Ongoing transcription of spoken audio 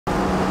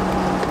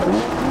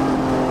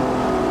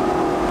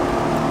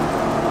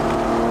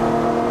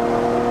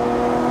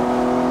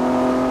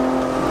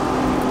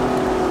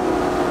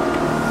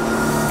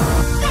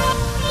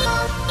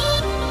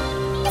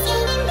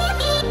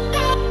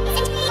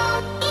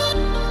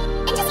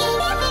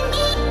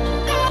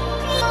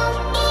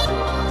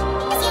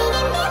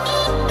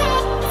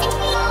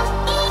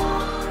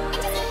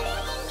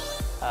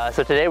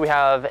So today we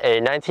have a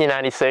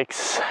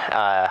 1996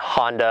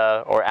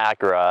 Honda or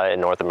Acura in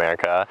North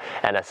America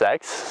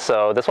NSX.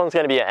 So this one's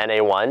going to be an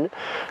NA1.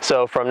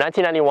 So from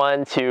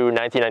 1991 to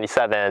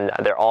 1997,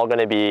 they're all going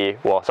to be,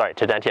 well, sorry,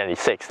 to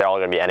 1996, they're all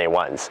going to be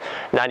NA1s.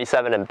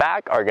 97 and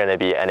back are going to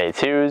be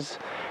NA2s.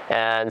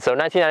 And so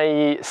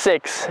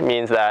 1996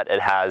 means that it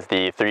has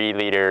the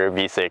 3-liter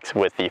V6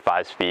 with the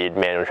 5-speed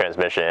manual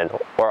transmission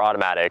or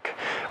automatic,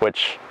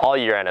 which all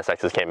your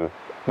NSXs came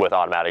with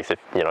automatics if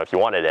you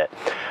wanted it.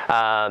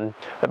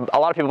 A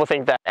lot of people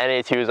think that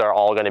NA2s are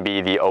all going to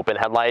be the open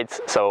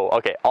headlights. So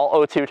okay,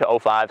 all 02 to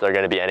 05s are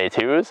going to be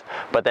NA2s,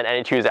 but then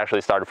NA2s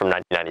actually started from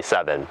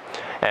 1997.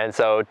 And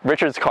so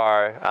Richard's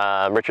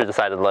car, Richard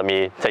decided to let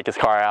me take his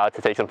car out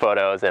to take some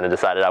photos, and I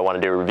decided I want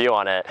to do a review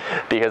on it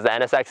because the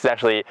NSX is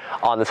actually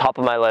on the top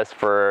of my list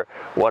for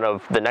one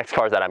of the next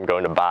cars that I'm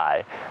going to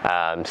buy.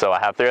 So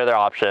I have 4 other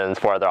options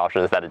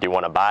that I do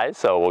want to buy,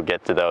 so we'll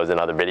get to those in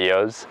other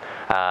videos.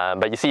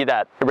 But you see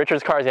that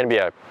Richard's car is going to be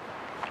a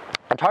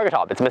target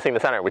top. It's missing the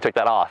center. We took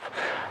that off.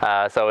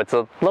 So it's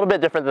a little bit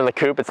different than the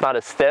coupe. It's not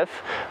as stiff,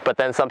 but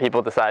then some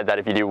people decide that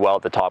if you do well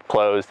with the top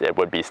closed, it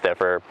would be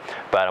stiffer.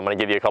 But I'm going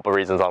to give you a couple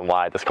reasons on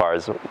why this car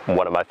is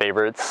one of my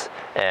favorites.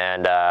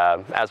 And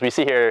as we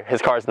see here,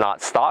 his car is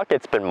not stock.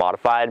 It's been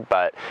modified,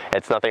 but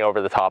it's nothing over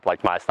the top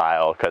like my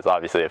style, because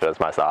obviously if it was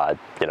my style,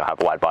 I'd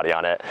have a wide body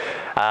on it.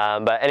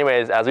 But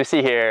anyways, as we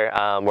see here,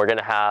 we're going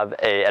to have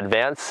a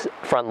advanced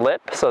front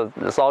lip. So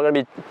it's all going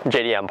to be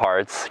JDM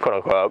parts, quote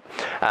unquote.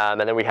 And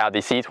then we have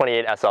the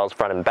CE28SLs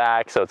front and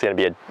back, so it's going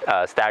to be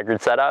a staggered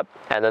setup,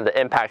 and then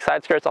the impact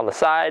side skirts on the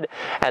side,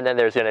 and then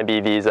there's going to be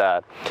these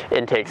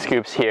intake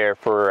scoops here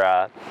for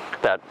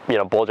that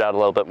bulge out a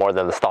little bit more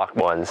than the stock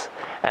ones.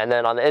 And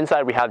then on the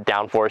inside we have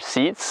downforce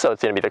seats, so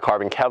it's going to be the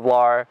carbon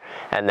Kevlar,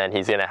 and then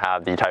he's going to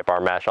have the Type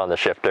R mesh on the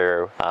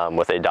shifter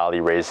with a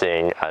Dolly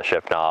Racing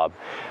shift knob.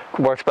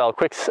 Works well,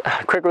 quick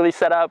release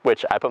setup,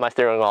 which I put my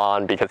steering wheel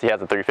on because he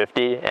has a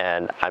 350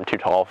 and I'm too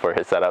tall for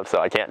his setup, so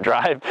I can't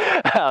drive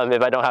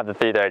if I don't have the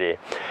 330.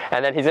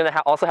 And then he's going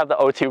to also have the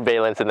 02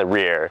 Valence in the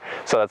rear,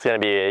 so that's going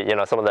to be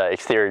some of the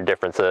exterior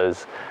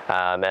differences,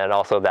 and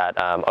also that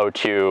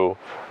 02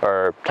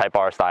 or Type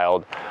R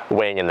styled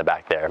wing in the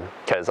back there,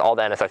 because all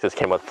the NSXs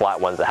came with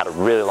flat ones that had a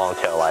really long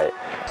tail light.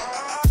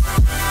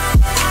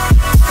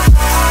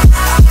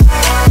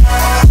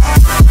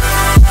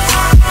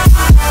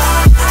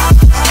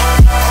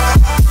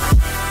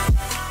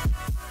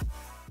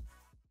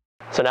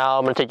 So now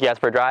I'm going to take you guys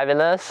for a drive in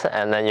this,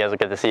 and then you guys will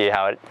get to see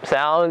how it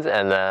sounds,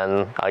 and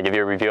then I'll give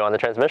you a review on the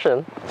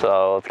transmission.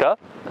 So let's go.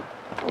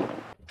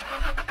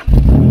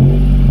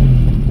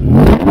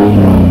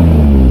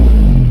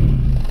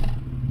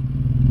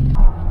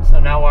 So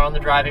now we're on the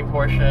driving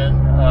portion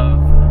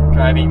of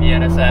driving the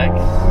NSX.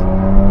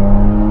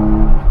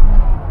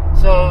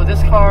 So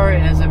this car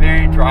is a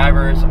very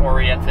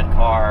driver's-oriented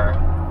car.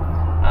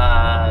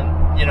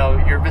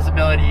 Your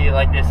visibility,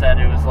 like they said,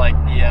 it was like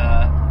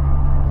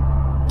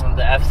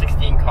the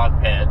F-16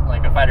 cockpit,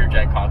 like a fighter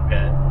jet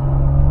cockpit.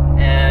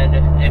 And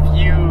if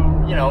you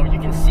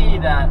can see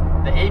that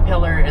the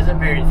A-pillar isn't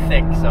very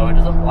thick, so it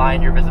doesn't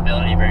blind your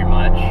visibility very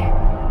much.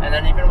 And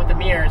then even with the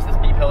mirrors, this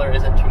B-pillar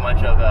isn't too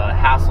much of a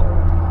hassle.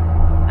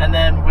 And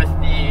then with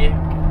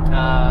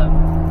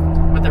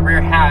the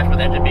rear hatch, with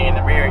the engine being in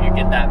the rear, you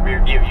get that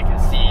rear view. You can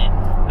see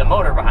the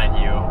motor behind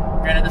you.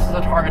 Granted, this is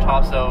a target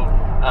top, so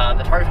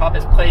the target top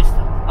is placed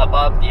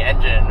above the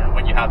engine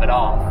when you have it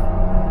off.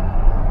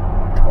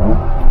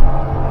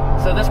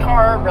 So this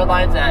car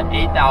redlines at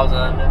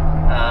 8,000,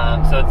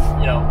 so it's,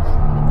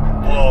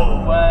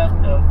 Whoa, what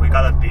we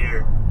got a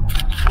beer.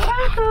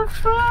 What the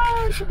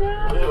fuck,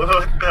 man? What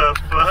the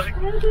fuck?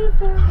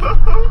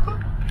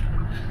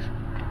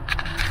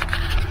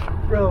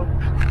 Bro.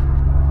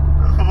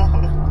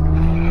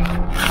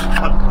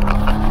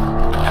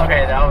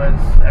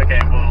 Okay,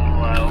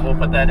 we'll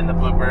put that in the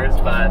bloopers,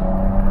 but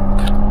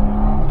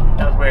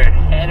that was weird.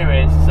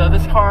 Anyways, so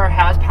this car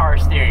has power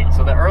steering.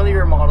 So the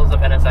earlier models of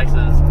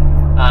NSXs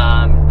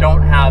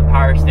don't have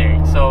power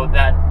steering. So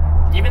that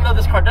even though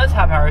this car does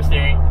have power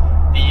steering,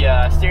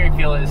 the steering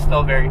feel is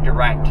still very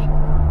direct.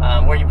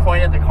 Where you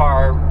point at the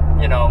car,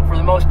 for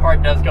the most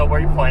part does go where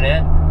you point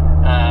it.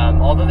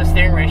 Although the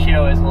steering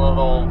ratio is a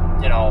little,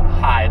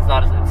 high. It's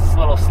a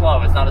little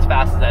slow. It's not as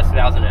fast as the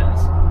S2000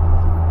 is.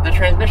 The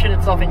transmission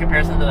itself, in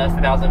comparison to the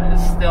S2000,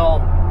 is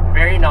still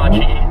very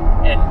notchy,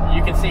 and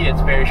you can see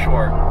it's very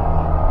short.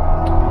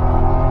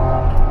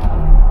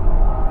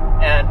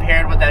 And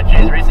paired with that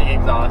J's Racing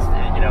exhaust,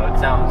 it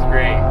sounds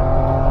great.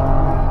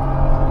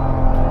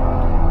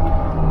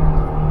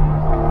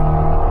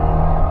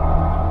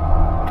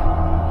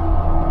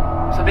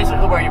 So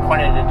basically where you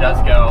pointed it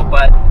does go,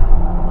 but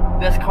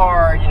this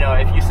car, you know,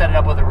 if you set it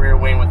up with a rear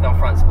wing with no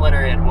front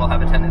splitter, it will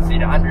have a tendency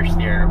to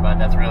understeer, but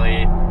that's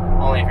really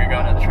only if you're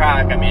going to the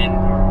track. I mean,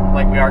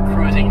 like we are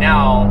cruising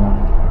now,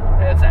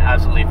 it's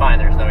absolutely fine.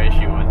 There's no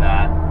issue with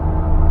that.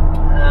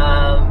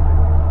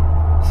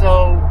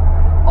 So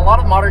a lot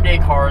of modern day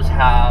cars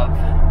have,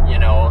 you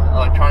know,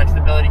 electronic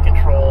stability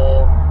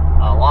control,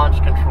 launch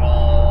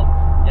control,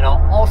 you know,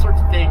 all sorts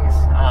of things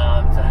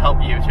to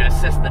help you, to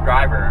assist the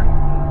driver.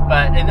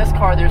 But in this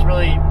car, there's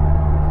really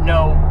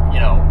no, you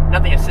know,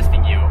 nothing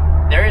assisting you.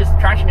 There is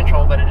traction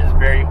control, but it is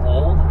very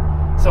old.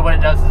 So what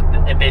it does is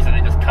it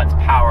basically just cuts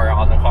power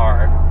on the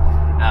car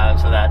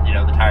so that, you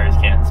know, the tires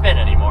can't spin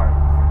anymore.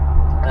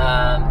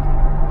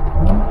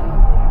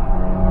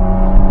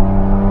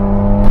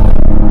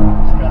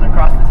 Just going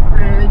across this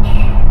bridge.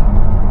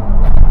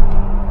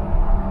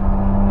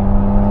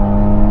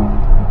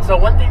 So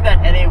one thing that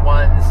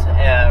NA1s,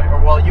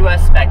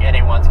 US spec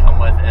NA1s come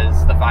with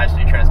is the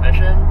 5-speed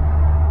transmission,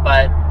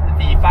 but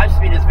the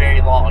 5-speed is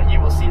very long. You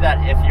will see that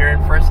if you're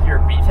in first gear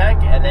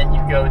VTEC and then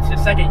you go to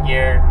second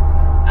gear,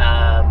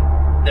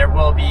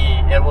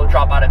 it will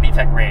drop out of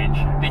VTEC range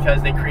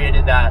because they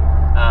created that,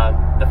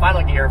 the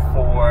final gear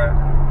for,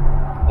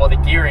 well, the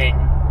gearing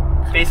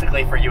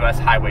basically for US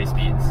highway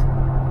speeds.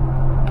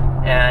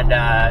 And,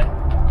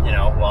 you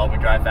know, well, we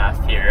drive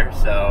fast here,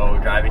 so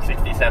driving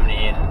 60, 70,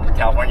 in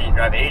California you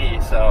drive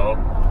 80, so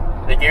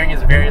the gearing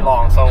is very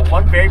long. So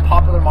one very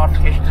popular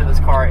modification to this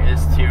car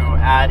is to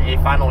add a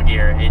final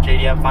gear, a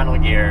JDM final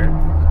gear,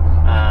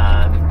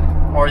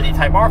 or the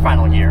Type R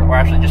final gear, or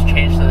actually just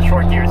change to the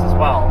short gears as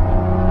well.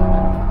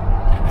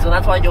 So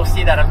that's why you'll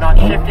see that I'm not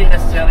shifting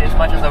necessarily as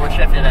much as I would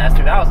shift in the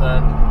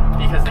S2000,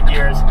 because the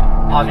gears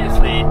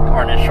obviously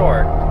aren't as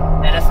short.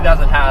 And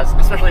S2000 has,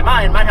 especially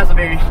mine has a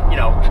very, you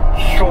know,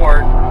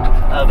 short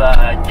of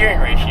a gearing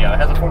ratio. It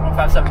has a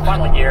 4.57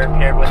 final gear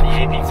paired with the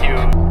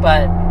AP2,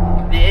 but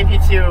the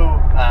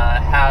AP2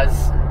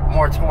 has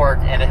more torque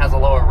and it has a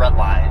lower red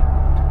line.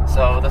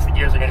 So thus the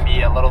gears are going to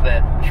be a little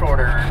bit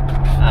shorter,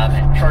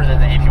 shorter than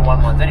the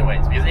AP1 ones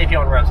anyways, because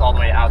AP1 revs all the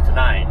way out to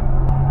 9.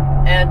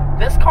 And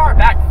this car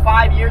back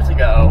 5 years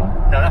ago,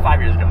 no, not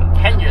 5 years ago,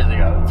 10 years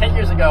ago. 10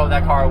 years ago,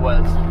 that car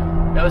was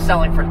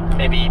selling for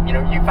maybe, you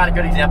know, you can find a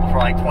good example for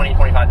like 20,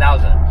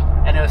 25,000.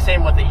 And it was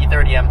same with the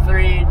E30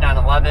 M3,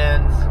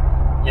 911s,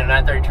 you know,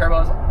 930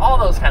 turbos, all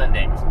those kind of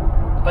things.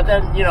 But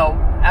then, you know,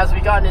 as we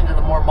gotten into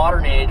the more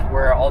modern age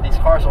where all these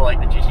cars are like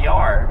the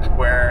GTR,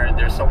 where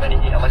there's so many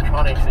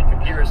electronics and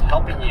computers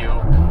helping you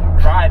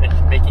drive and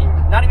making,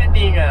 not even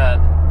being a,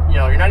 you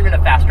know, you're not even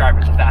a fast driver,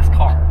 it's a fast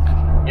car,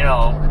 you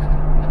know.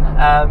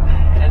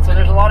 And so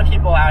there's a lot of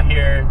people out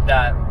here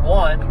that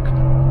want,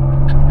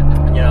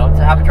 you know,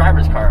 to have a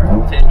driver's car,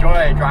 to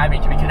enjoy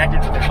driving, to be connected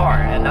with the car,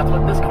 and that's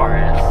what this car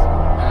is.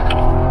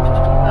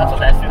 That's what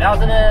the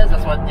S2000 is,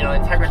 that's what, you know,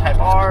 Integra Type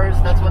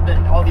Rs, that's what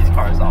all these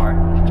cars are.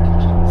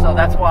 So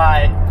that's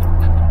why,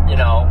 you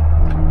know,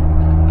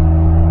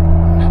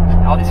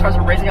 all these cars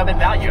are raising up in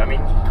value. I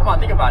mean, come on,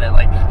 think about it.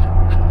 Like,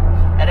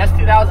 an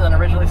S2000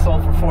 originally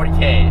sold for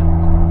 $40K,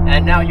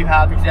 and now you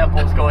have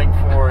examples going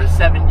for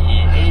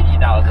 $70,000,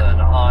 $80,000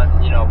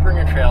 on, you know,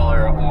 Bringer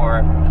Trailer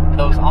or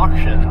those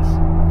auctions.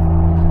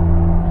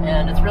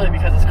 And it's really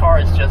because this car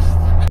is just,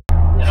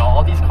 you know,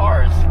 all these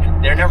cars,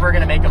 they're never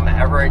going to make them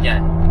ever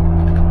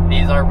again.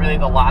 These are really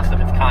the last of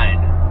its kind.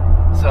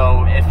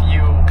 So if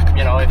you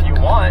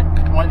want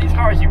one of these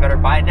cars, you better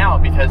buy it now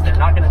because they're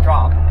not going to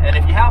drop. And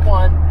if you have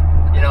one,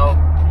 you know,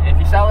 if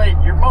you sell it,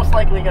 you're most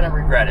likely going to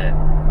regret it.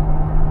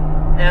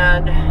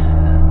 And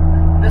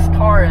this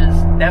car is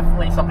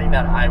definitely something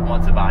that I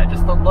want to buy.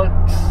 Just the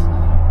looks,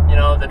 you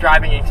know, the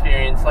driving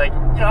experience. Like,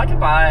 you know, I could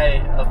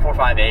buy a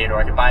 458 or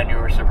I could buy a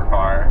newer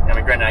supercar. I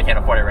mean, granted, I can't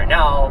afford it right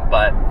now,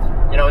 but,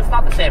 you know, it's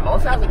not the same.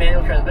 Unless it has a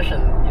manual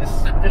transmission,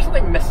 there's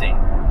something missing.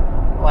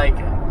 Like,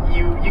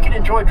 you can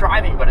enjoy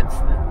driving, but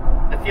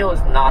the feel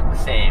is not the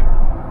same.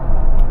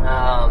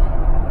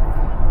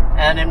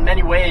 And in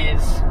many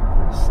ways,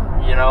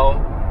 you know,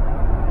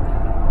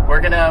 we're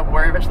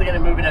eventually gonna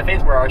move into a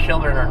phase where our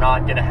children are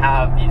not gonna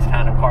have these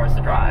kind of cars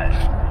to drive.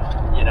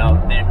 You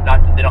know, they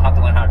don't have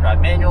to learn how to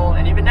drive manual,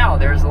 and even now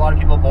there's a lot of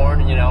people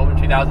born, you know, in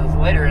 2000s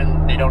later,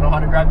 and they don't know how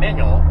to drive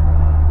manual,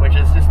 which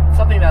is just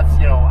something that's,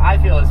 you know, I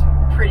feel is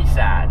pretty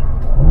sad.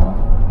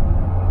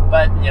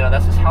 But, you know,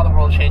 that's just how the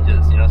world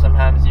changes. You know,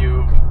 sometimes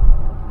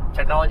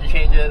technology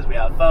changes, we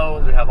have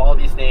phones, we have all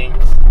these things.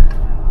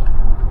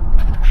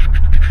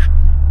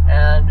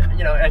 And,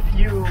 you know, if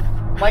you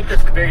like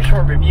this very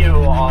short review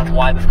on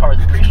why this car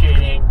is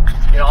appreciating,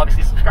 you know,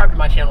 obviously subscribe to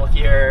my channel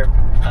here.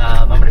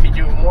 I'm going to be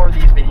doing more of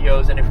these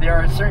videos, and if there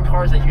are certain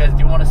cars that you guys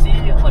do want to see,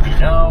 let me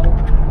know,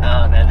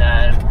 and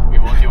then we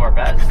will do our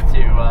best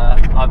to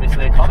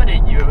obviously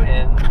accommodate you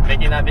in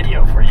making that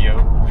video for you.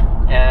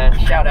 And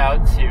shout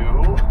out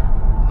to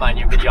my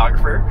new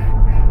videographer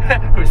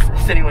who's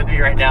sitting with me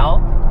right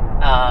now.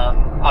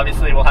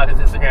 Obviously we'll have his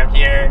Instagram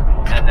here,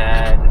 and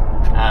then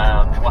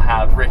we'll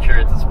have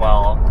Richard's as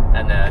well.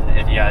 And then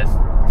if you guys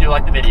do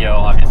like the video,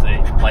 obviously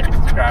like and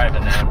subscribe,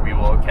 and then we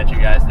will catch you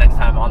guys next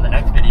time on the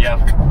next video.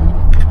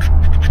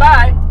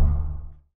 Bye!